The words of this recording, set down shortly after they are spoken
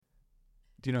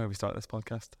Do you know how we start this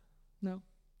podcast? No.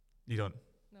 You don't?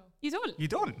 No. You don't? You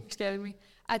don't? You're scaring me.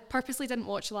 I purposely didn't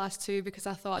watch the last two because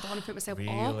I thought I don't want to put myself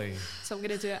off. So I'm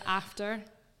going to do it after.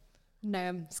 Now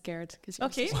I'm scared.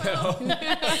 Okay. You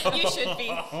should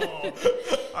be.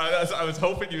 I was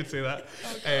hoping you would say that.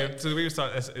 Oh, so the way we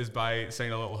start this is by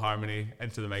singing a little harmony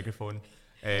into the microphone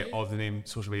of the name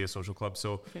Social Media Social Club.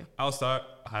 So I'll start,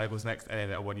 Hannah goes next,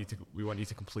 and then we want you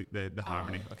to complete the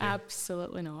harmony. Okay?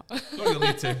 Absolutely not. No, you'll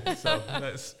need to. So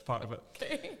that's part of it.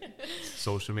 Okay.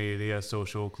 Social Media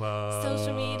Social Club.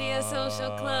 Social Media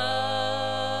Social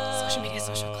Club. Social Media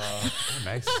Social Club. Oh,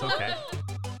 nice. Okay.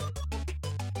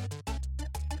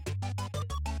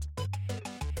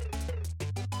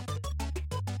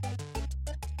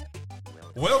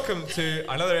 Welcome to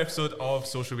another episode of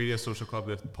Social Media Social Club,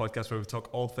 the podcast where we talk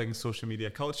all things social media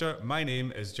culture. My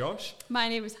name is Josh. My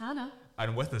name is Hannah.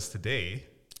 And with us today...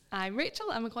 I'm Rachel.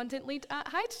 I'm a content lead at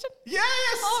Hydrogen. Yes!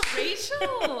 Oh,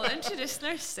 Rachel! Introducing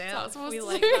herself. That's We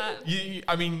what like that.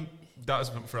 I mean, that was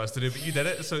for us to do, but you did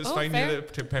it, so it's fine. Fair. You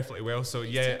did it perfectly well. So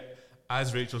yeah,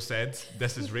 as Rachel said,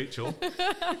 this is Rachel.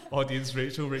 Audience,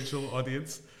 Rachel,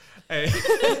 audience. You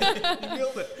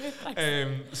nailed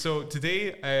it. So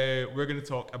today we're going to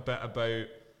talk a bit about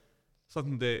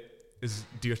something that is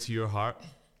dear to your heart.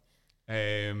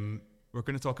 We're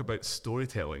going to talk about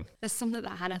storytelling. This is something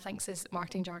that Hannah thinks is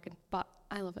marketing jargon, but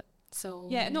I love it. So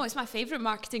Yeah, no, it's my favourite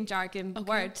marketing jargon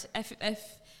word.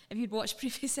 If you'd watched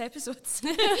previous episodes,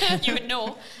 you would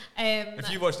know.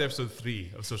 If you watched episode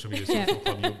 3 of Social Media Social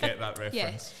Club, you'll get that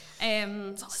reference.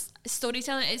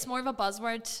 Storytelling is more of a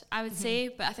buzzword, I would say,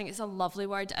 but I think it's a lovely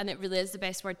word, and it really is the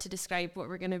best word to describe what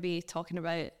we're going to be talking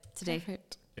about today.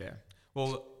 Perfect. Yeah.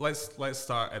 Well, let's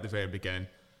start at the very beginning.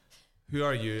 Who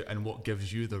are you, and what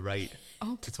gives you the right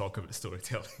to talk about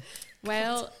storytelling?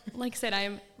 Well, like I said,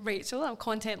 I'm Rachel. I'm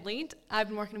content lead. I've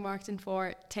been working in marketing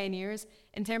for 10 years.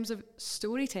 In terms of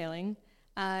storytelling,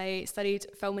 I studied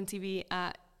film and TV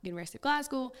at University of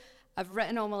Glasgow. I've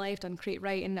written all my life, done creative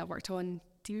writing. I've worked on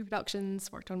TV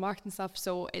productions, worked on marketing stuff.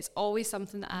 So it's always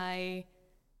something that I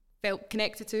felt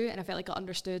connected to, and I felt like I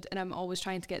understood. And I'm always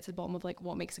trying to get to the bottom of like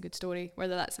what makes a good story,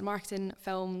 whether that's in marketing,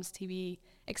 films, TV,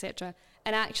 etc.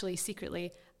 And actually,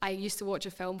 secretly, I used to watch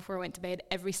a film before I went to bed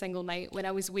every single night when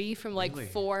I was wee, from like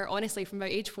 4, honestly, from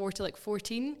about age 4 to like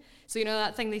 14. So you know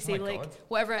that thing they say, like,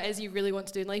 whatever it is you really want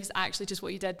to do in life is actually just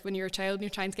what you did when you were a child and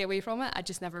you're trying to get away from it. I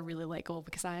just never really let go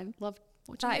because I loved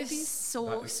watching That movies. is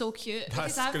so cute.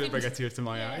 That's going to bring a tear to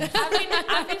my eye.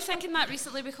 I've been thinking that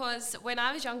recently because when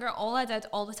I was younger, all I did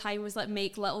all the time was like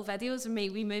make little videos and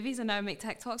make wee movies, and now I make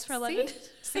TikToks for a living.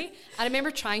 See? I remember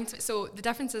trying to, so the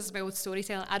difference is about with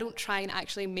storytelling, I don't try and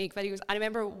actually make videos. I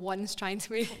remember once trying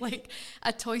to make like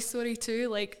a Toy Story 2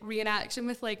 like reenaction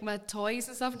with like my toys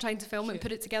and stuff and trying to film it and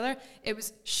put it together. It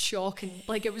was shocking.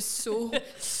 Like it was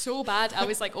so bad. I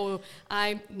was like,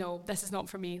 no, this is not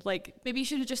for me. Like Maybe you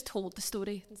should have just told the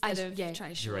story instead of trying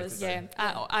to show us. Yeah,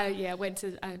 I went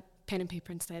to pen and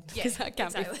paper instead because I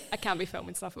can't be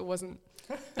filming stuff.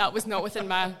 That was not within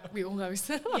my wheelhouse.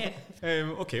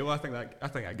 Okay, well I think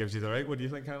that gives you the right. What do you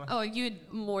think, Hannah? Oh,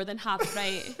 you'd more than half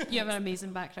right. You have an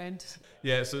amazing background.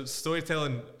 Yeah, so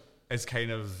storytelling is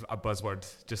kind of a buzzword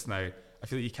just now. I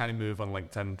feel like you can't move on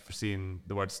LinkedIn for seeing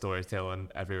the word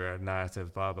storytelling everywhere,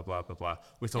 narrative, blah, blah, blah, blah, blah.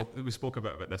 We spoke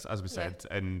about this, as we said,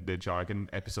 in the jargon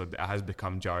episode. It has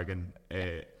become jargon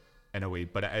in a way,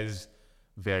 but it is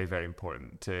very, very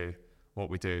important to what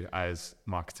we do as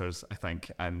marketers, I think.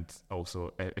 And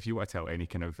also, if you want to tell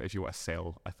if you want to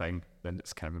sell a thing, then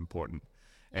it's kind of important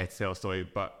to tell a story.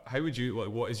 But how would you,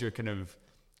 what is your kind of,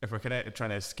 if we're kind of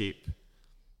trying to escape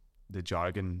the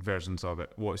jargon versions of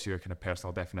it, what's your kind of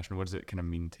personal definition? What does it kind of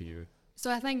mean to you?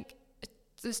 So I think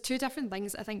there's two different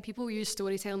things. I think people use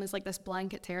storytelling as like this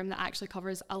blanket term that actually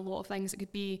covers a lot of things. It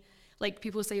could be like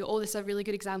people say, oh, this is a really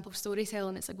good example of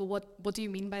storytelling. It's like, well, what do you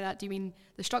mean by that? Do you mean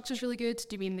the structure's really good?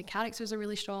 Do you mean the characters are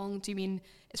really strong? Do you mean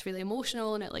it's really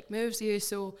emotional and it like moves you?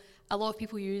 So a lot of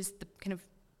people use the kind of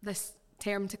this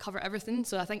term to cover everything.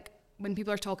 So I think when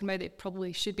people are talking about it, it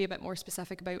probably should be a bit more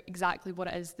specific about exactly what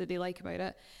it is that they like about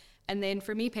it. And then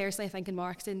for me personally, I think in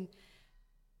marketing,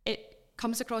 it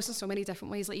comes across in so many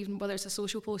different ways, like even whether it's a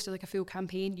social post or like a full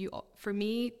campaign. For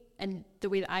me, and the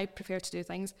way that I prefer to do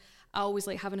things, I always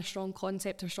like having a strong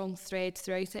concept or strong thread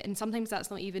throughout it. And sometimes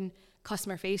that's not even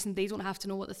customer facing. They don't have to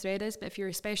know what the thread is, but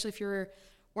especially if you're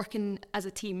working as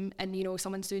a team and you know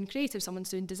someone's doing creative, someone's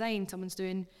doing design, someone's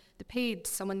doing the paid,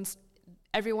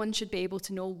 everyone should be able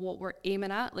to know what we're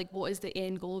aiming at, like what is the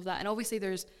end goal of that. And obviously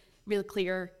there's really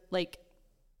clear like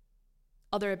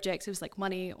other objectives like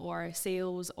money or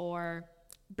sales or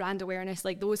brand awareness,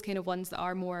 like those kind of ones that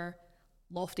are more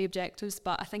lofty objectives,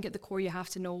 but I think at the core you have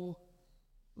to know,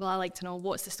 well, I like to know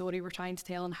what's the story we're trying to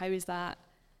tell and how is that,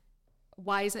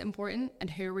 why is it important and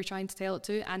who are we trying to tell it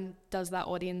to, and does that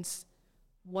audience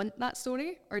want that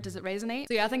story or does it resonate?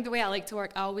 So yeah, I think the way I like to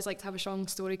work, I always like to have a strong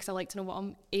story because I like to know what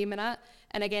I'm aiming at.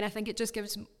 And again, I think it just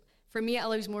gives, for me, it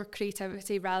allows more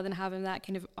creativity rather than having that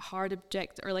kind of a hard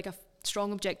objective or like a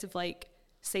strong objective like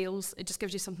sales. It just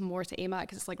gives you something more to aim at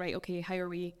because it's like, right, okay, how are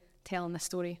we telling this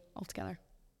story altogether?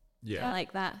 Yeah. I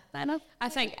like that. Fair enough. I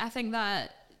think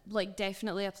that like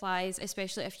definitely applies,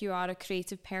 especially if you are a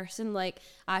creative person. Like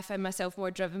I find myself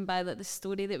more driven by like the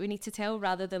story that we need to tell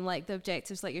rather than like the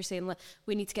objectives, like you're saying, like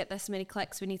we need to get this many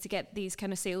clicks, we need to get these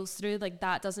kind of sales through. Like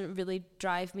that doesn't really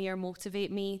drive me or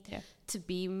motivate me to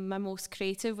be my most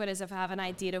creative. Whereas if I have an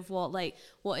idea of what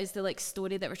is the like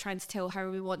story that we're trying to tell, how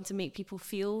we want to make people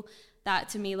feel, that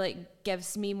to me like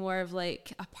gives me more of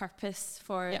like a purpose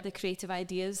for the creative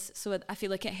ideas. So I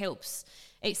feel like it helps.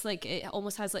 It's like it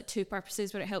almost has like two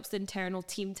purposes where it helps the internal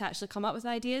team to actually come up with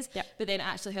ideas, but then it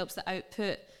actually helps the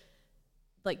output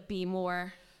like be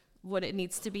more what it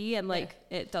needs to be, and like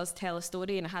it does tell a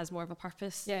story and it has more of a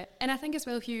purpose. Yeah, and I think as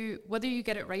well, whether you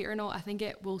get it right or not, I think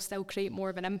it will still create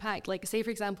more of an impact. Like say for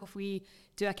example, if we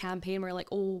do a campaign where like,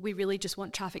 oh, we really just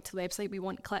want traffic to the website, we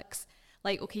want clicks.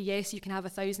 Like, okay, yes, you can have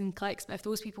 1,000 clicks, but if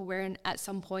those people weren't at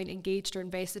some point engaged or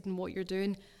invested in what you're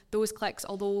doing, those clicks,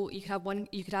 although you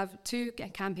could have two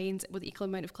campaigns with equal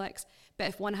amount of clicks, but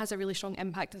if one has a really strong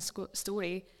impact and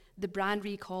story, the brand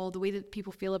recall, the way that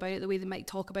people feel about it, the way they might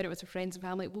talk about it with their friends and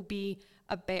family, will be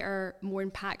a better, more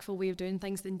impactful way of doing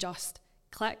things than just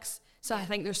clicks. So I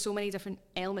think there's so many different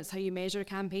elements how you measure a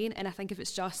campaign, and I think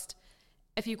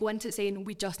if you go into it saying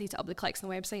we just need to up the clicks on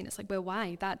the website, and it's like, well,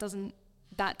 why? That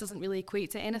doesn't really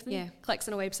equate to anything. Yeah. Clicks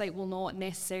on a website will not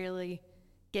necessarily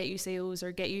get you sales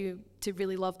or get you to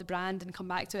really love the brand and come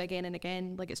back to it again and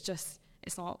again. Like it's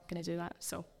not going to do that.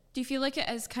 So do you feel like it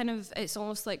is it's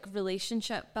almost like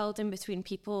relationship building between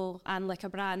people and like a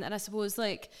brand? And I suppose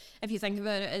like if you think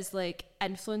about it as like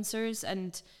influencers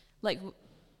and like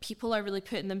people are really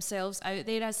putting themselves out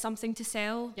there as something to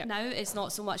sell now. It's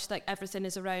not so much like everything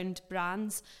is around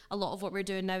brands. A lot of what we're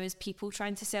doing now is people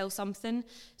trying to sell something.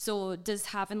 So does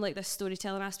having like this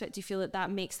storytelling aspect, do you feel that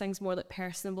makes things more like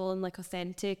personable and like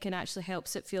authentic and actually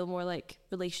helps it feel more like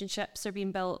relationships are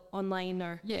being built online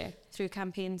or through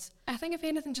campaigns? I think if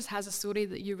anything just has a story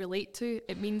that you relate to,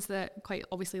 it means that quite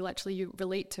obviously literally you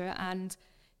relate to it and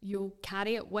you'll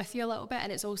carry it with you a little bit.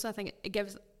 And it's also, I think it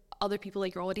gives other people,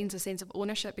 like your audience, a sense of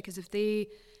ownership, because if they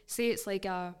say it's like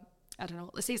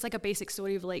let's say it's like a basic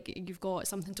story of like you've got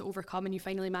something to overcome and you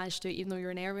finally managed to do it even though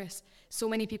you're nervous. So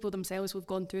many people themselves have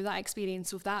gone through that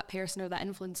experience. So if that person or that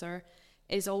influencer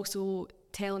is also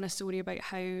telling a story about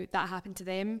how that happened to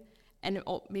them and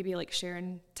maybe like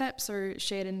sharing tips or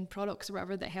sharing products or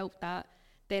whatever that helped that,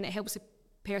 then it helps the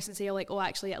person say like, oh,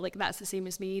 actually, like that's the same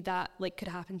as me, that like could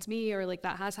happen to me, or like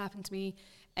that has happened to me.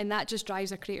 And that just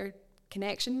drives a greater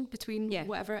connection between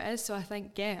whatever it is. So I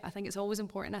think it's always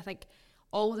important. I think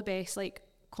all the best like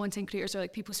content creators are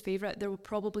like people's favorite. There will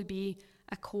probably be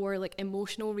a core like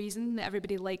emotional reason that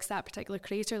everybody likes that particular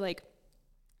creator. Like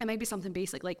it might be something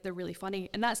basic like they're really funny,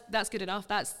 and that's good enough.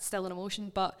 That's still an emotion.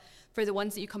 But for the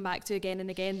ones that you come back to again and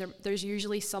again, there's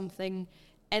usually something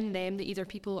in them that either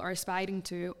people are aspiring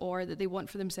to or that they want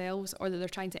for themselves or that they're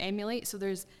trying to emulate. So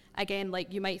there's, again,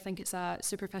 like you might think it's a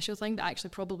superficial thing, but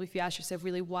actually probably if you ask yourself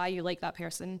really why you like that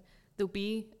person, there'll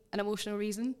be an emotional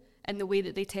reason, and the way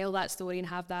that they tell that story and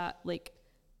have that like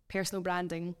personal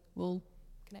branding will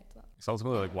connect to that. It's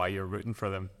ultimately like why you're rooting for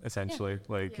them, essentially.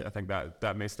 I think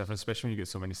that makes a difference, especially when you get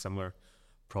so many similar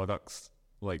products.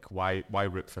 Like why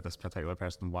root for this particular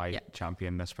person? Why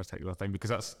champion this particular thing?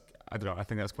 Because that's, I don't know, I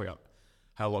think that's quite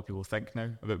how a lot of people think now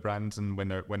about brands, and when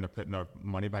they're putting their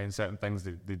money behind certain things,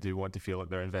 they do want to feel like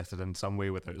they're invested in some way,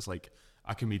 whether it's like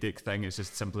a comedic thing, it's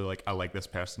just simply like I like this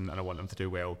person and I want them to do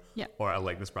well, or I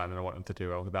like this brand and I want them to do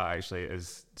well. That actually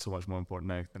is so much more important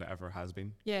now than it ever has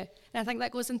been. Yeah, and I think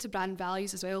that goes into brand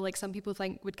values as well. Like some people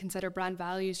would consider brand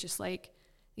values just like,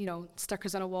 you know,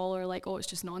 stickers on a wall, or like, oh, it's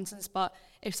just nonsense. But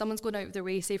if someone's going out of their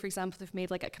way, say for example they've made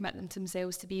like a commitment to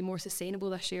themselves to be more sustainable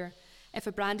this year, if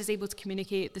a brand is able to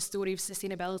communicate the story of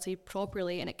sustainability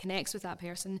properly and it connects with that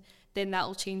person, then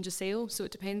that'll change the sale. So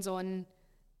it depends on,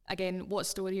 again, what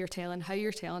story you're telling, how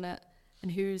you're telling it, and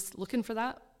who's looking for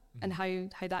that, and how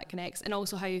that connects, and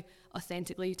also how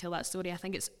authentically you tell that story. I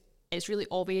think it's really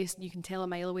obvious. You can tell a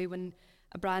mile away when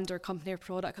a brand or company or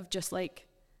product have just like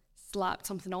slapped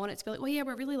something on it to be like, oh yeah,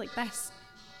 we're really like this.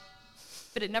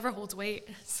 but it never holds weight.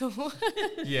 So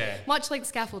Yeah. much like the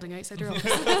scaffolding outside your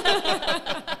office.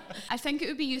 I think it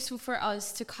would be useful for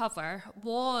us to cover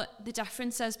what the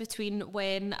difference is between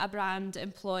when a brand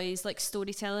employs like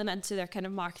storytelling into their kind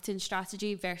of marketing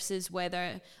strategy versus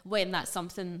when that's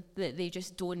something that they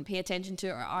just don't pay attention to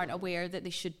or aren't aware that they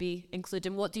should be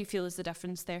including. What do you feel is the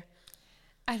difference there?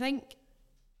 I think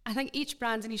each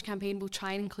brand and each campaign will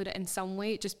try and include it in some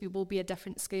way. It just will be a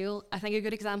different scale. I think a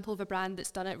good example of a brand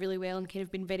that's done it really well and kind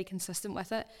of been very consistent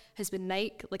with it has been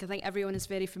Nike. Like, I think everyone is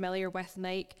very familiar with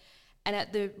Nike. And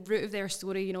at the root of their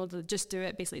story, you know, they just do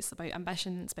it. Basically, it's about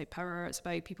ambition, it's about power, it's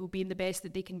about people being the best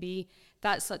that they can be.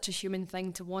 That's such a human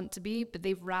thing to want to be, but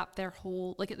they've wrapped their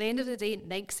whole... Like, at the end of the day,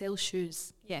 Nike sells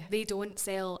shoes. Yeah. They don't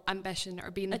sell ambition or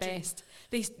being the best.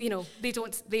 They, you know, they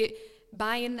don't...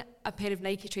 Buying a pair of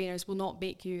Nike trainers will not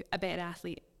make you a better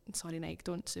athlete. Sorry, Nike,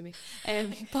 don't sue me.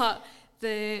 But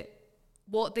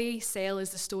what they sell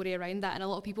is the story around that, and a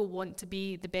lot of people want to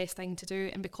be the best thing to do.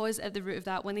 And because at the root of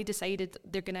that, when they decided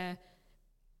they're gonna,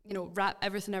 you know, wrap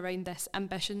everything around this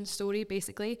ambition story,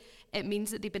 basically, it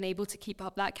means that they've been able to keep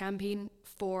up that campaign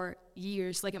for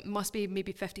years. Like, it must be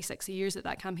maybe 50, 60 years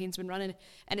that campaign's been running,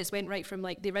 and it's went right from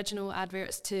like the original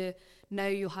adverts to now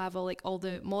you'll have all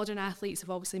the modern athletes have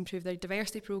obviously improved their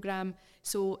diversity program.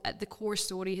 So at the core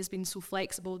story has been so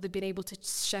flexible. They've been able to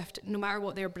shift no matter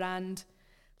what their brand,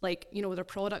 like, you know, their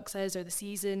products is or the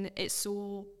season. It's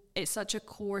such a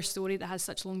core story that has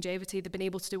such longevity. They've been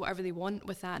able to do whatever they want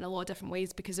with that in a lot of different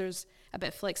ways because there's a bit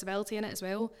of flexibility in it as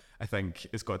well. I think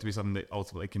it's got to be something that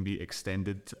ultimately can be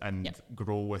extended and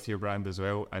grow with your brand as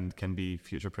well, and can be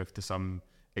future-proof to some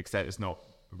extent. It's not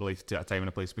related to a time and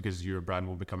a place, because your brand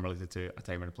will become related to a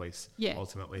time and a place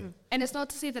ultimately. And it's not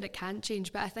to say that it can't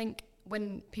change, but I think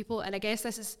when people, and I guess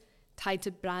this is tied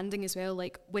to branding as well,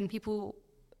 like when people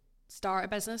start a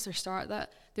business or start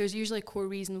that, there's usually a core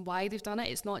reason why they've done it.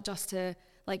 It's not just to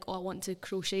like, oh, I want to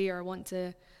crochet or I want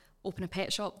to open a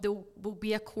pet shop. There will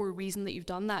be a core reason that you've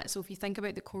done that. So if you think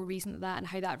about the core reason of that and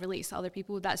how that relates to other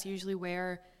people, that's usually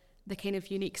where the kind of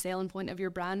unique selling point of your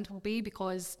brand will be,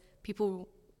 because people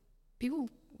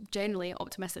generally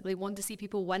optimistically want to see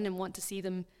people win and want to see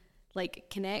them like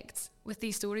connect with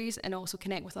these stories and also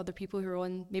connect with other people who are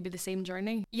on maybe the same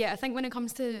journey. Yeah, I think when it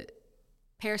comes to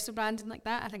personal branding like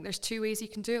that, I think there's two ways you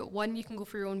can do it. One, you can go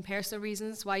for your own personal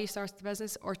reasons why you started the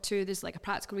business, or two, there's like a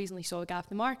practical reason, you saw a gap in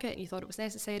the market and you thought it was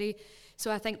necessary.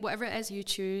 So I think whatever it is you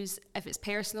choose, if it's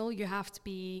personal, you have to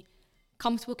be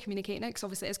comfortable communicating it, because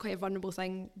obviously it's quite a vulnerable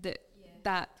thing that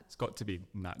it's got to be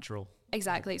natural.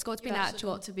 Exactly, it's got to be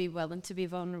natural. Got to be willing to be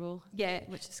vulnerable. Yeah,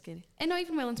 which is scary. And not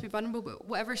even willing to be vulnerable, but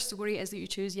whatever story it is that you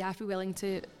choose, you have to be willing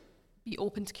to be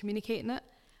open to communicating it.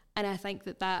 And I think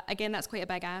that again, that's quite a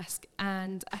big ask.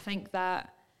 And I think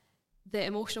that the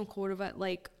emotional core of it,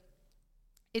 like,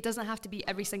 it doesn't have to be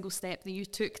every single step that you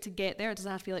took to get there. It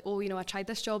doesn't have to be like, oh, you know, I tried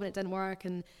this job and it didn't work,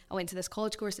 and I went to this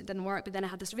college course, it didn't work, but then I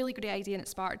had this really great idea and it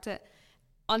sparked it.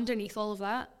 Underneath all of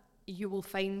that, you will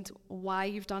find why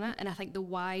you've done it. And I think the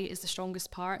why is the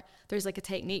strongest part. There's like a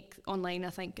technique online,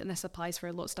 I think, and this applies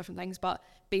for lots of different things, but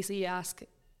basically you ask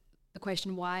the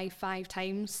question why 5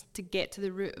 times to get to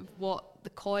the root of what the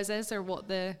cause is or what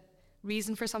the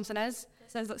reason for something is.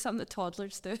 Sounds like something that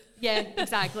toddlers do. Yeah,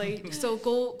 exactly. So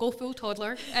go full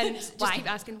toddler and just keep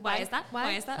asking why is that?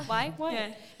 Why is that? Why?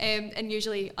 Yeah. And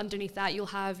usually underneath that you'll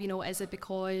have, you know, is it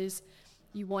because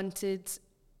you wanted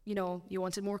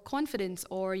more confidence,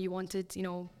 or you wanted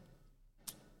to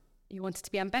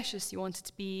be ambitious, you wanted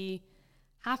to be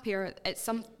happier.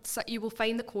 You will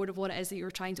find the core of what it is that you're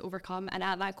trying to overcome, and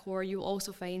at that core you'll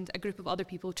also find a group of other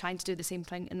people trying to do the same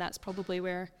thing, and that's probably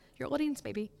where your audience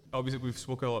may be. Obviously we've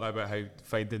spoken a lot about how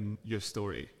finding your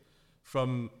story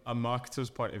from a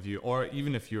marketer's point of view, or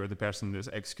even if you're the person that's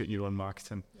executing your own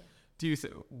marketing.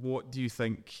 What do you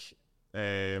think,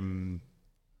 how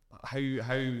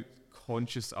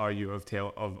conscious are you of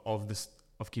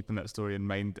keeping that story in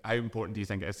mind? How important do you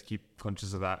think it is to keep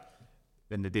conscious of that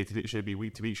in the day-to-day? Should it be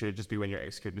week to week? Should it just be when you're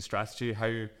executing the strategy?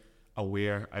 How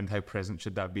aware and how present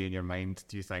should that be in your mind,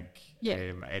 do you think,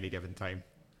 at any given time?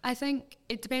 I think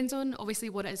it depends on obviously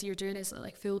what it is you're doing. Is it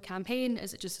like full campaign?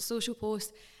 Is it just a social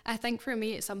post? I think for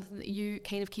me it's something that you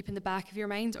kind of keep in the back of your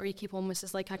mind, or you keep almost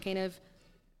as like a kind of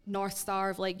North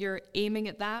Star of like you're aiming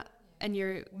at that and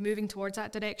you're moving towards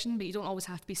that direction, but you don't always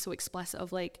have to be so explicit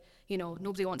of like, you know,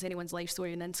 nobody wants anyone's life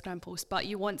story in an Instagram post, but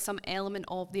you want some element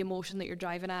of the emotion that you're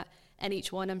driving at in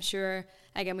each one. I'm sure,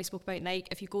 again, we spoke about Nike.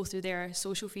 If you go through their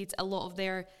social feeds, a lot of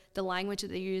the language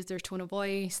that they use, their tone of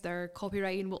voice, their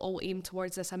copywriting will all aim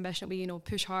towards this ambition. We, you know,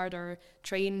 push harder,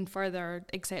 train further,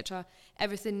 etc.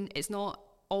 Everything, it's not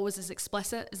always as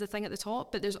explicit as the thing at the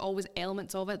top, but there's always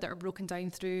elements of it that are broken down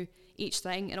through each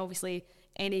thing. And obviously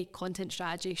any content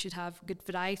strategy should have good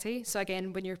variety. So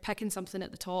again, when you're picking something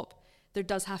at the top, there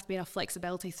does have to be enough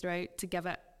flexibility throughout to give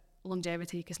it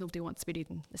longevity, because nobody wants to be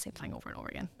reading the same thing over and over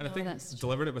again. And I think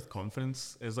delivering it with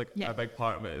confidence is like a big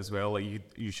part of it as well. Like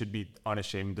you should be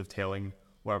unashamed of telling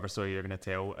whatever story you're going to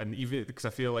tell. And even because I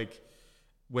feel like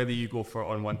whether you go for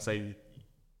on one side,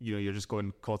 you know, you're just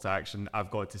going call to action, I've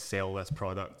got to sell this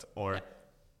product, or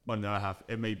on the other half,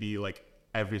 it might be like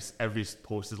every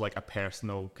post is like a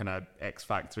personal kind of X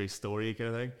Factory story kind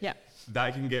of thing. Yeah,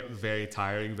 that can get very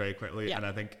tiring very quickly, and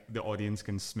I think the audience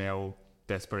can smell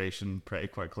desperation pretty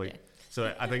quickly. Yeah.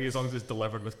 So I think as long as it's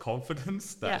delivered with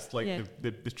confidence, that's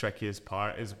the trickiest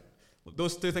part. Is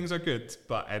those two things are good,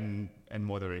 but in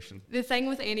moderation. The thing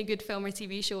with any good film or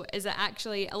TV show is that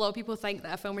actually a lot of people think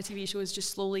that a film or TV show is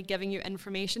just slowly giving you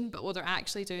information, but what they're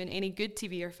actually doing, any good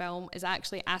TV or film, is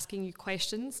actually asking you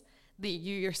questions that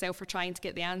you yourself are trying to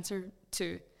get the answer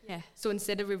to. Yeah. So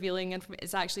instead of revealing information,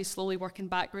 it's actually slowly working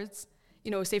backwards. You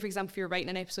know, say for example, if you're writing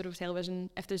an episode of television,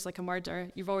 if there's like a murder,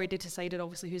 you've already decided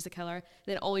obviously who's the killer,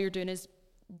 then all you're doing is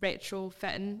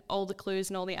retrofitting all the clues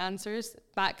and all the answers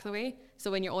back the way. So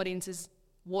when your audience is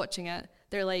watching it,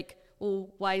 they're like,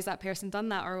 well, why has that person done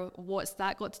that? Or what's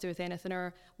that got to do with anything?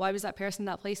 Or why was that person in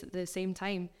that place at the same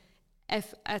time?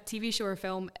 If a TV show or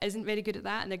film isn't very good at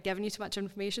that and they're giving you too much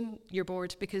information, you're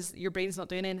bored because your brain's not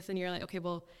doing anything. You're like, okay,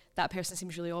 well, that person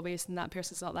seems really obvious and that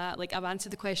person's not that. Like, I've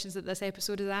answered the questions that this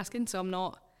episode is asking, so I'm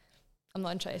not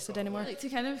interested anymore. Like, to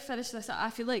kind of finish this, I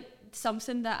feel like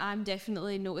something that I'm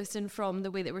definitely noticing from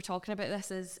the way that we're talking about this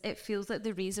is it feels like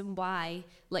the reason why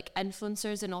like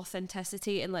influencers and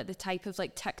authenticity and like the type of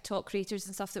like TikTok creators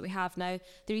and stuff that we have now,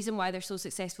 the reason why they're so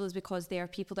successful is because they are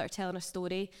people that are telling a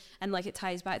story, and like it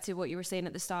ties back to what you were saying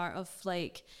at the start of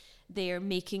like they're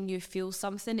making you feel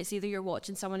something. It's either you're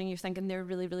watching someone and you're thinking they're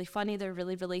really, really funny, they're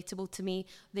really relatable to me,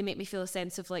 they make me feel a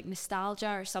sense of like nostalgia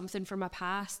or something from my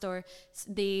past, or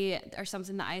they are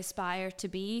something that I aspire to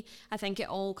be. I think it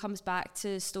all comes back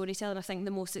to storytelling. I think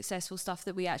the most successful stuff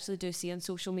that we actually do see on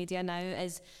social media now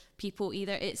is people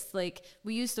either, it's like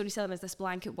we use storytelling as this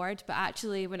blanket word, but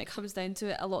actually when it comes down to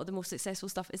it, a lot of the most successful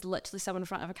stuff is literally someone in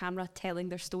front of a camera telling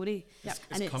their story.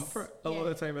 It's comfort a lot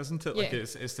of the time, isn't it? Like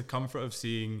it's the comfort of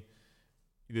seeing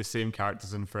the same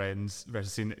characters in Friends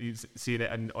versus seeing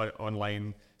it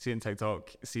online, seeing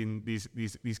TikTok, seeing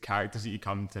these characters that you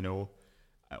come to know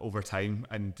over time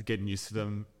and getting used to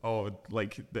them.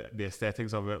 Like the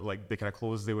aesthetics of it, like the kind of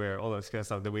clothes they wear, all that kind of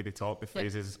stuff, the way they talk, the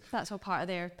phrases. That's all part of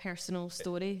their personal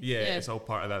story. It's all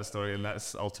part of that story, and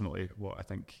that's ultimately what I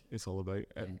think it's all about.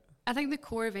 I think the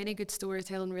core of any good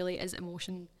storytelling really is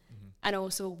emotion. And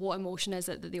also what emotion is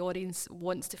it that the audience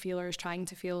wants to feel or is trying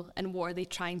to feel, and what are they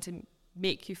trying to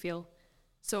make you feel.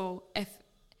 So if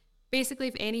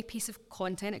any piece of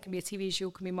content, it can be a TV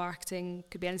show, can be marketing,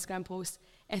 could be an Instagram post,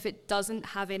 if it doesn't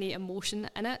have any emotion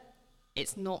in it,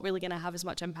 it's not really going to have as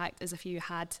much impact as if you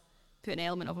had put an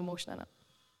element of emotion in it.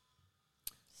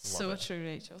 So true,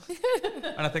 Rachel.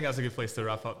 And I think that's a good place to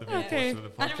wrap up the main portion of the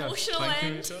podcast. An emotional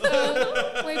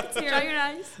end. Wipe a tear out your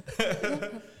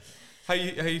eyes. How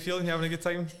you feeling? You having a good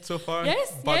time so far?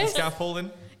 Yes. Bar the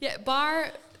scaffolding? Yeah,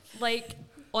 like,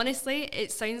 honestly,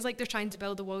 it sounds like they're trying to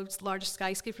build the world's largest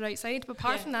skyscraper outside, but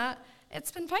apart from that,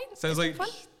 it's been fine. Sounds like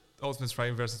Optimus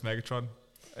Prime versus Megatron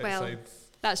outside. Well,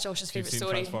 that's Josh's favourite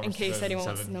story, in case anyone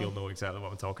wants to know. You'll know exactly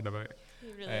what I'm talking about.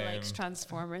 He really likes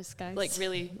Transformers, guys. Like,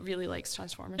 really, really likes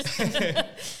Transformers.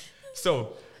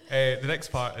 So, the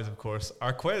next part is, of course,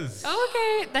 our quiz.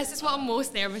 Okay, this is what I'm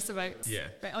most nervous about. Yeah.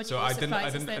 Right, so I didn't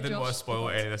want to spoil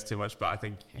any of this too much, but I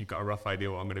think you've got a rough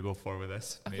idea what I'm going to go for with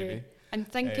this, maybe. I'm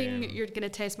thinking you're going to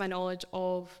test my knowledge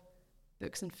of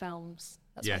books and films.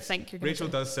 That's what I think you're going to do.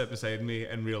 Rachel does sit beside me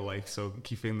in real life, so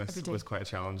keeping this was quite a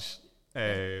challenge.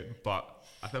 But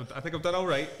I think I've done all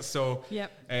right. So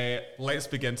let's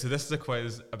begin. So this is a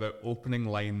quiz about opening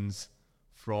lines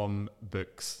from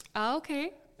books. Oh,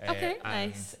 okay. Okay,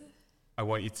 nice. I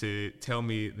want you to tell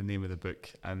me the name of the book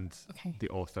and the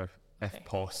author, if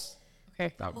possible.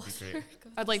 Okay. That would be great.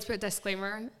 I'd like to put a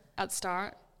disclaimer at the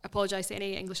start. Apologise to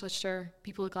any English literature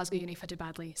people at Glasgow Uni if I did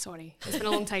badly. Sorry. It's been a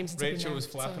long time since I've been Rachel there, was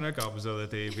flapping her gums the other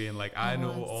day, being like, I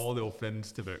know all the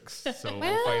openings to books, so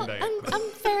we'll find out.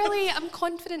 I'm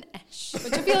confident-ish,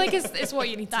 which I feel like is what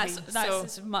you need to be.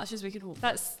 That's as much as we can hope.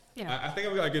 That's, you know. I think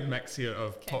I've got a good mix here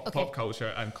of pop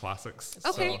culture and classics.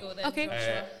 Okay,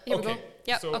 here we go.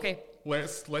 Yep, so okay.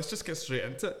 Let's just get straight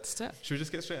into it. Let's do it. Should we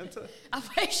just get straight into it? I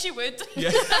wish you would.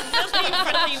 Yeah.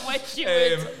 I really wish you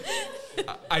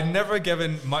would. I'd never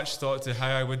given much thought to how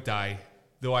I would die.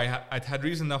 though I'd had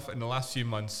reason enough in the last few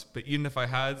months, but even if I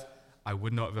had, I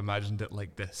would not have imagined it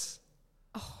like this.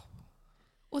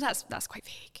 Oh, that's quite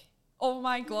vague. Oh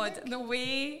my god, the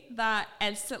way that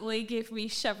instantly gave me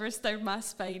shivers down my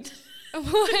spine.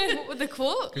 What, with the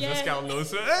quote? Because this gal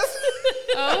knows what it is.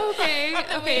 Oh, okay.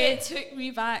 Okay. It took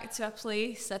me back to a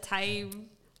place, a time.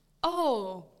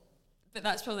 Oh. But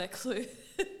that's probably a clue.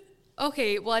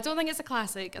 Okay, well, I don't think it's a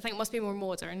classic. I think it must be more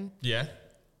modern. Yeah.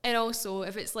 And also,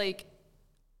 if it's like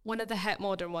one of the hit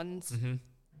modern ones,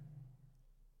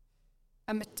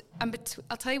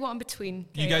 I'll tell you what I'm between.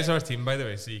 You guys are a team, by the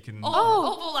way, so you can...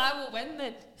 Oh, well, I will win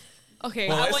then. Okay.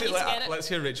 Well, get it. let's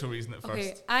hear Rachel reason it Okay,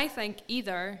 first. I think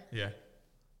either Yeah.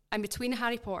 I'm between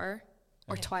Harry Potter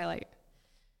or Twilight.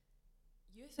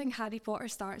 You think Harry Potter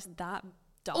starts that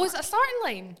dark? Oh, is it a starting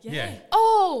line? Yeah.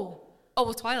 Oh,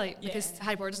 well, Twilight, because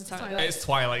Harry Potter doesn't start like that. It's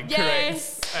Twilight,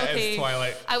 Yes. correct. It Okay. is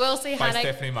Twilight. I will say By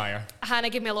Stephanie Meyer. Hannah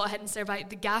gave me a lot of hints there about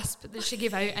the gasp that she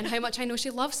gave out and how much I know she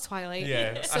loves Twilight.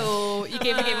 Yeah. So you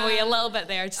gave me away a little bit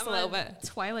there, just a little bit.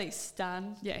 Twilight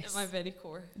stan Yes. at my very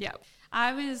core. Yeah.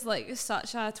 I was like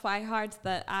such a twihard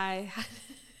that I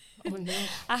Oh no.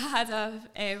 I had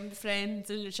a friend,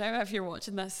 and shout out if you're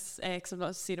watching this, because I've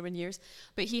not seen him in years,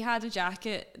 but he had a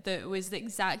jacket that was the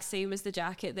exact same as the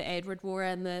jacket that Edward wore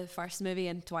in the first movie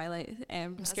in Twilight.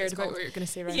 I'm scared about what you're going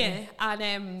to say right now. Yeah,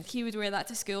 and he would wear that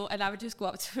to school, and I would just go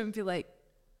up to him and be like,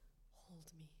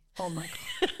 hold me.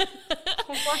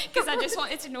 Oh my God. Because I just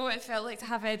wanted to know what it felt like to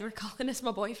have Edward Cullen as my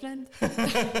boyfriend.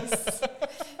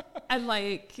 And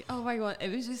like, oh my God, it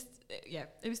was just, yeah,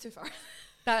 it was too far.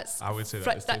 That's I would say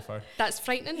that is too far. That's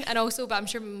frightening, and also, but I'm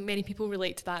sure many people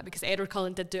relate to that because Edward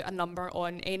Cullen did do a number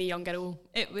on any young girl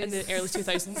It was in the early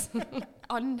 2000s.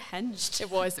 unhinged.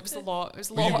 It was a lot. It was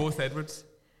a Were you lot. both Edwards?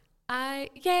 I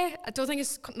don't think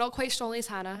it's not quite strongly as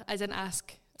Hannah. I didn't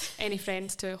ask any friend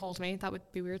to hold me. That would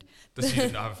be weird. Does you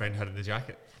not have a friend who had the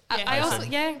jacket? I also,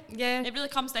 yeah. It really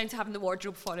comes down to having the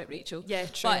wardrobe for it, Rachel. Yeah,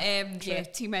 true. But True. yeah,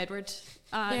 Team Edward.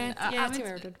 Team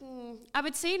Edward. I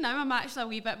would say now I'm actually a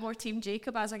wee bit more Team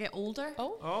Jacob as I get older.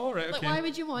 Oh, right, okay. Like, why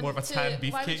would you want more of a tan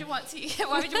beefcake? Why would you want to?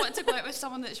 Why would you want to go out with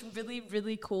someone that's really,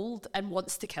 really cold and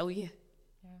wants to kill you?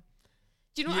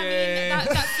 Do you know what I mean?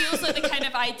 That feels like the kind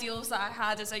of ideals that I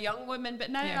had as a young woman, but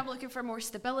now I'm looking for more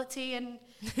stability and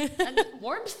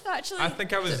warmth. Actually, I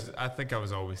think I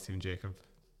was always Team Jacob.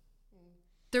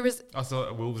 There was I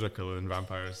thought wolves are cooler than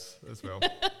vampires as well.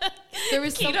 there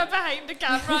was some, Kira behind the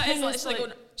camera is literally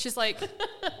going. she's like,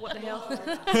 what the hell?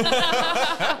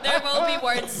 There will be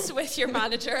words with your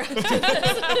manager.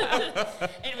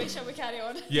 Anyway, shall we carry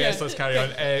on? Yes, let's carry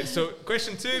on. So,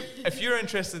 question 2. If you're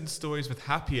interested in stories with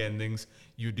happy endings,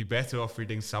 you'd be better off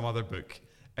reading some other book.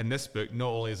 In this book, not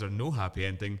only is there no happy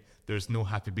ending, there's no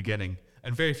happy beginning,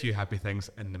 and very few happy things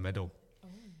in the middle.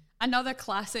 Another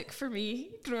classic for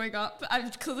me growing up. I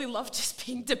clearly love just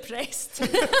being depressed.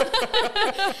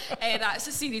 That's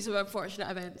a series of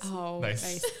unfortunate events. Oh,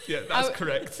 Nice. Yeah, that's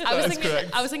correct. I was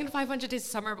Correct. thinking 500 Days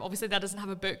of Summer, but obviously that doesn't have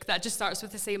a book. That just starts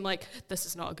with the same, like, this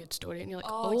is not a good story. And you're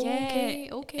like, okay.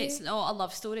 It's not a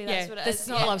love story, that's what it is. This is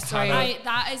not a love story.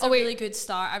 That is a really good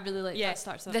start. I really like that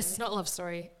start. This is not a love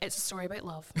story. It's a story about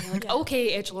love. And you're like,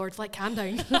 okay, edgelord, like, calm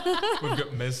down. We've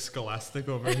got Ms. Scholastic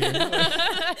over here.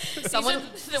 Someone,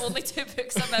 the only 2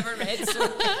 books I've ever read, so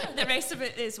the rest of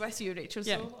it is with you, Rachel.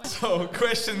 Yeah. So,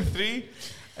 question 3.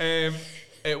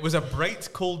 It was a bright,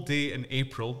 cold day in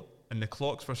April, and the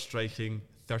clocks were striking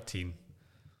 13.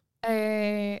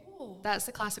 That's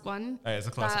the classic one. It's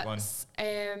a classic one.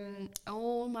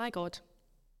 Oh my God.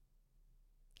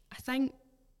 I'm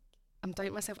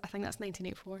doubting myself. I think that's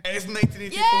 1984. It is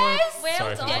 1984. Yes! Well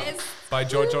Sorry. done. Yes. By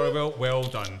George Orwell. Well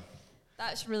done.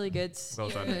 That's really good. Well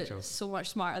done, You're Rachel. so much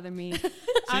smarter than me.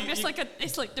 I'm just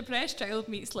it's like depressed child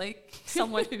meets like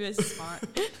someone who is smart.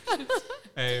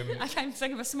 I can't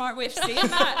think of a smart way of saying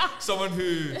that. Someone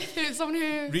who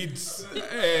reads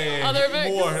other books.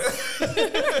 more.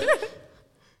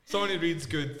 Someone who reads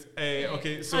good.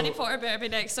 Okay, so Harry Potter better be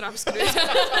next or I'm screwed.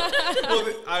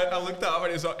 well, I looked that up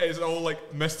and it's all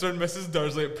like Mr. and Mrs.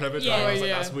 Dursley at Privet. Yeah, I was like,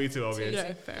 yeah. that's way too obvious.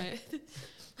 Yeah, fair.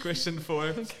 Question 4.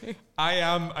 Okay. I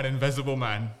am an invisible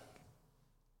man.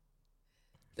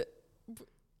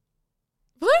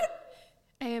 What?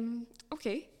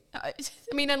 Okay. I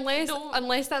mean,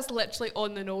 unless that's literally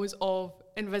on the nose of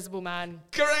Invisible Man.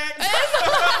 Correct!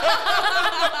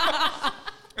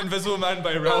 Invisible Man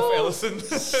by Ralph Ellison.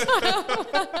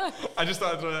 I just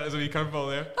thought I'd throw that as a wee curveball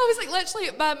there. I was like, literally,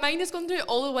 my mind is going through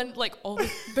all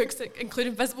the books that include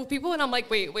invisible people, and I'm like,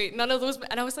 wait, none of those.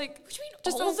 And I was like, what do you mean?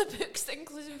 Just all the books that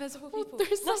include invisible people.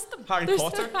 There's Harry there's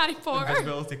Potter. Harry Potter.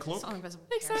 Invisibility Cloak. It's not invisible.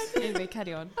 Exactly. Anyway,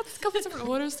 carry on. That's a couple of different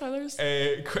horrors, Tyler's.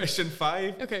 Question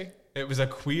 5. Okay. It was a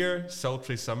queer,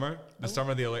 sultry summer. The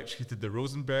summer they electrocuted the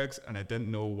Rosenbergs, and I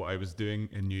didn't know what I was doing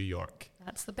in New York.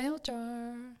 That's the bell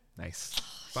jar. Nice.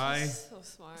 Bye. So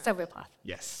smart. Sylvia Plath.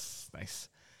 Yes. Nice.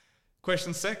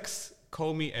 Question 6.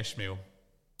 Call me Ishmael.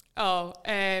 Oh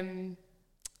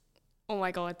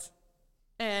my God.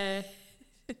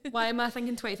 Why am I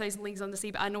thinking 20,000 Leagues on the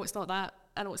Sea? But I know it's not that.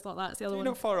 It's the other You're one.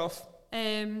 not far off.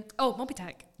 Moby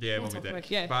Dick. Yeah, We'll Moby talk Dick.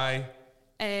 about- yeah. Bye.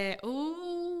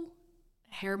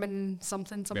 Herman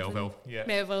something. Melville. Yeah.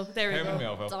 Melville. There we Herman go.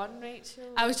 Melville. Done, Rachel.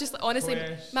 I was just honestly,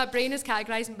 Quish. my brain is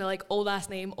categorised and be like old last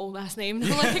name. I'm like,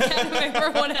 I can't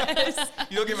remember what it is.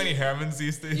 You don't get many Hermans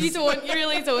these days. You don't. You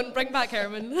really don't. Bring back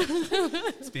Herman.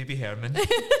 It's Baby Herman.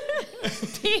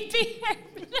 Baby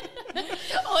Herman.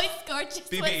 Oh, it's gorgeous.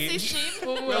 Baby What's H. his name?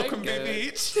 Oh my Welcome, God. Baby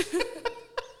H.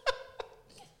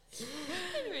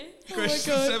 Anyway.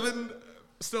 Question God. 7.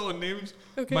 Still on names.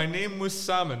 Okay. My name was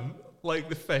Salmon, like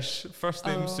the fish. First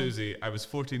name Susie. I was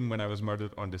 14 when I was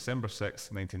murdered on December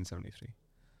 6th, 1973.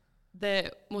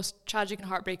 The most tragic and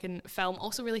heartbreaking film,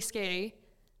 also really scary.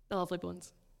 The Lovely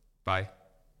Bones. Bye.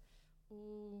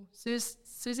 Oh,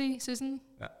 Susan?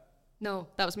 Yeah. No,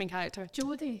 that was the main character.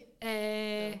 Jodie.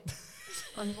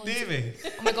 Davey.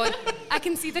 Oh my God, I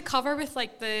can see the cover with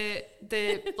like the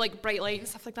like bright light and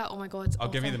stuff like that. Oh my God, it's I'll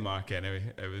give you awful. the mark anyway.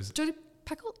 It was Jodie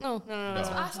Pickle? No. That's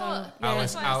what I thought.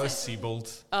 Alice that's what I Alice said.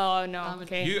 Sebold. Oh no.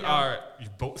 Okay. You no. are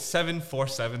both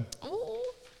 747. Oh,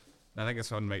 I think this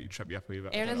one might trip you up a wee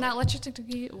bit. earning that literature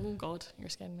degree. Oh God, you're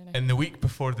scaring me now. In the week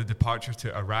before the departure to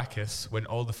Arrakis, when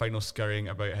all the final scurrying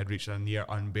about had reached a near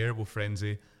unbearable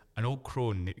frenzy, an old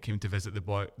crone came to visit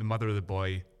the mother of the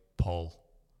boy, Paul.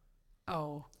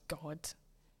 Oh God.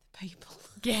 People.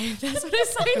 Yeah, that's what it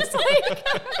sounds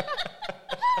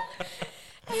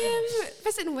like.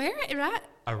 Visiting where? Iraq?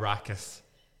 Arrakis.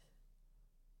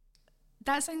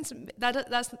 That sounds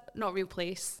that's not a real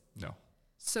place. No.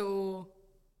 So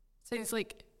sounds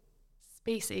like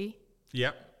spacey.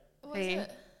 Yep. What is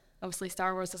it? Obviously,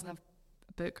 Star Wars doesn't have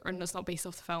a book, or it's not based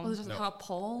off the film. Well, it doesn't No. have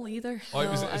Paul either. Oh, it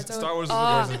was No, I don't- Star Wars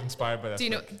Ah. was inspired by this. Do you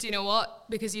know? book. Do you know what?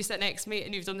 Because you sit next to me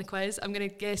and you've done the quiz, I'm gonna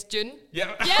guess June.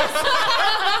 Yeah. Yes.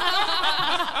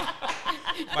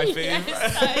 My fave.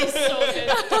 That is so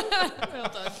good. Well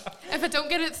done. If I don't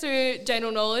get it through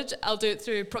general knowledge, I'll do it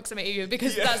through proximity to you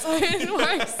because Yeah. that's how it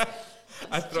works.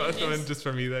 I throw it in just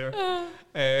for me there.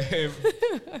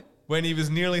 When he was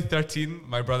nearly 13,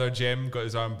 my brother Jem got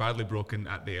his arm badly broken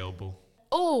at the elbow.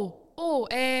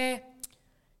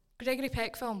 Gregory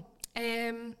Peck film.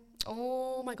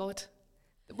 Oh my God.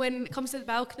 When it comes to the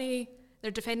balcony,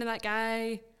 they're defending that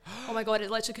guy. Oh my God, it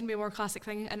literally couldn't be a more classic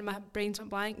thing, and my brains went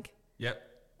blank. Yep.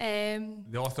 Um,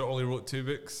 The author only wrote 2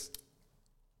 books.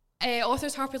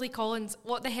 author's Harper Lee Collins.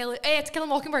 What the hell? To Kill a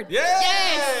Mockingbird. Yeah!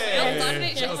 Well done, Yeah.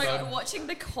 Rachel. Well Oh my God, done. watching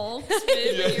the calls movie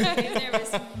you were doing there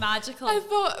was magical. I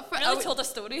thought. really told a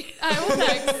story.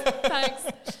 Thanks.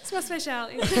 It's my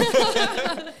speciality.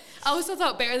 I also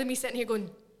thought better than me sitting here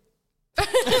going,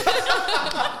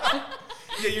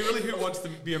 Yeah, you really who wants to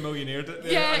be a millionaire? There,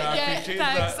 yeah, appreciate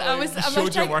thanks. that, I'm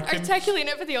showed you're working. articulating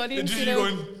it for the And audience, you you know.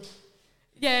 going,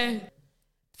 Yeah.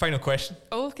 final question.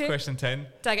 Oh, okay. Question 10.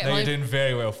 Did I get a Now you're million- doing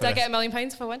very well for Did I this. get $1 million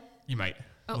if I win? You might.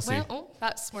 Oh, We'll see.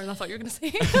 That's more than I thought you were going to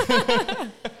say.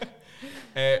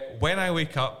 When I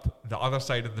wake up, the other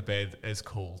side of the bed is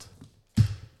cold.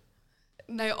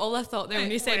 Now, all I thought there when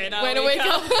you said, When I when I wake wake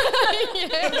up.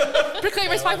 Yeah.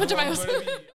 Proclaimers 500 Everyone's miles. gonna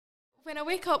be- When I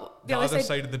wake up, The other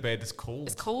side of the bed is cold.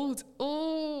 is cold.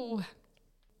 Oh.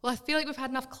 Well, I feel like we've had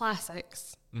enough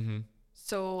classics. Mm-hmm.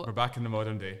 So We're back in the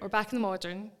modern day. we're back in the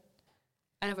modern.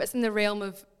 And if it's in the realm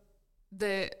of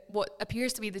what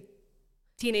appears to be the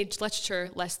teenage literature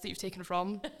list that you've taken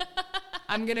from,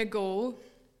 I'm going to go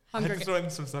I Hunger had to throw in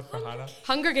some stuff for Hannah.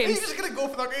 Hunger Are you Games. just gonna go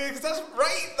for that because that's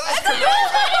right? That's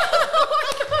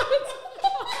correct.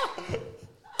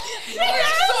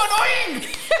 So annoying.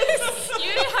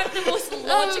 You have the most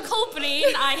logical brain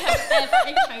I have ever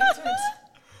encountered.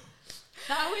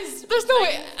 That was. There's no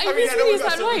way. I mean, I Is know we've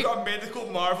that got right? a medical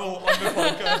marvel on the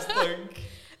podcast thing.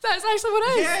 That's actually what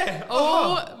it is. Yeah.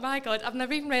 Oh my God. I've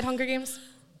never even read Hunger Games.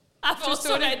 I've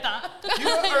also read that. You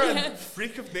are a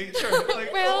freak of nature. Like,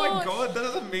 oh my Well, God, that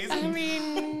is amazing. I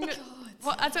mean,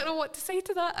 I don't know what to say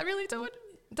to that. I really don't.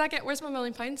 Did I get where's my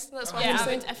 £1,000,000? That's what Yeah, I'm I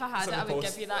saying. would, if I had It's it, in I the would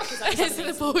post. give you that because that It's in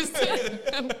the was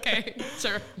post. Okay,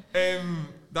 sure.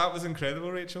 That was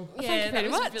incredible, Rachel. yeah, Thank you that very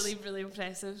was much. really, really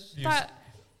impressive.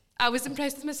 I was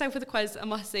impressed with myself with the quiz, I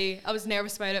must say. I was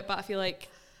nervous about it, but I feel like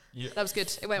that was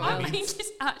good. It went My well. mind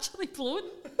is actually blown.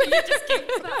 You just came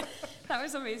to that. That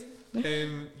was amazing.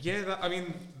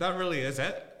 That really is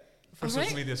it for Alright.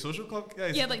 Social Media Social Club,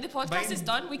 guys. Yeah, like the podcast Mine- is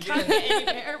done. We can't get any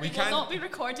better. We We will can't- not be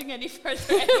recording any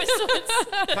further episodes.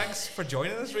 Thanks for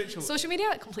joining us, Rachel. Social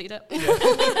media, completed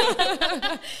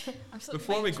it. Absolutely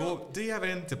Before we mic go, drop. do you have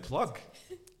anything to plug?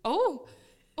 Oh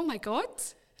my God.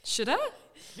 Should I?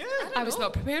 Yeah. I was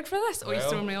not prepared for this. Oh, you're Well.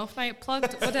 throwing me off, mate.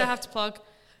 Plugged. What do I have to plug?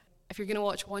 If you're going to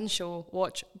watch one show,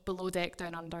 watch Below Deck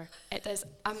Down Under. It is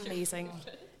amazing.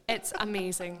 It's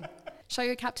amazing. Shout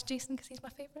out Captain Jason because he's my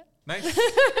favourite. Nice.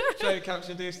 Shout out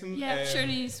Captain Jason. Yeah, I'm sure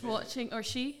he's watching, or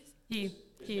she. He.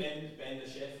 Ben the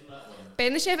chef in that one.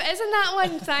 Ben the Chef is in that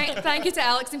one. Thank you to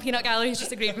Alex and Peanut Gallery who's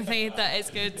just agreed with me. That is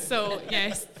good. So,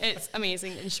 yes, it's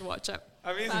amazing and you should watch it.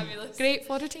 Amazing. Fabulous. Great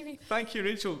fodder TV. Thank you,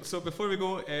 Rachel. So before we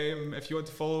go, if you want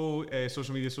to follow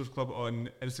Social Media Social Club on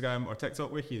Instagram or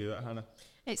TikTok, where can you do that, Hannah?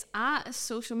 It's at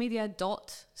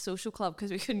socialmedia.social club because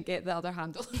we couldn't get the other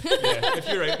handle. Yeah, if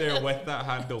you're out there with that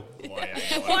handle. What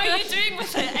are you doing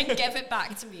with it? And give it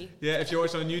back to me. Yeah, if you're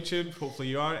watching on YouTube, hopefully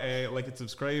you are. Like and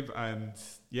subscribe, and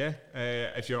yeah,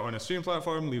 if you're on a streaming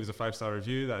platform, leave us a 5-star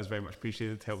review. That is very much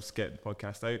appreciated. It helps get the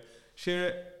podcast out. Share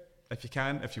it if you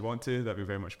can, if you want to. That'd be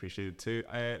very much appreciated too.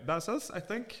 That's us, I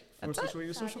think, for That's Social it.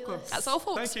 Media Social Club. Fabulous. That's all,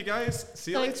 folks. Thank you, guys.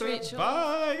 See you Thanks, later. Rachel.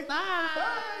 Bye.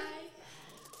 Bye.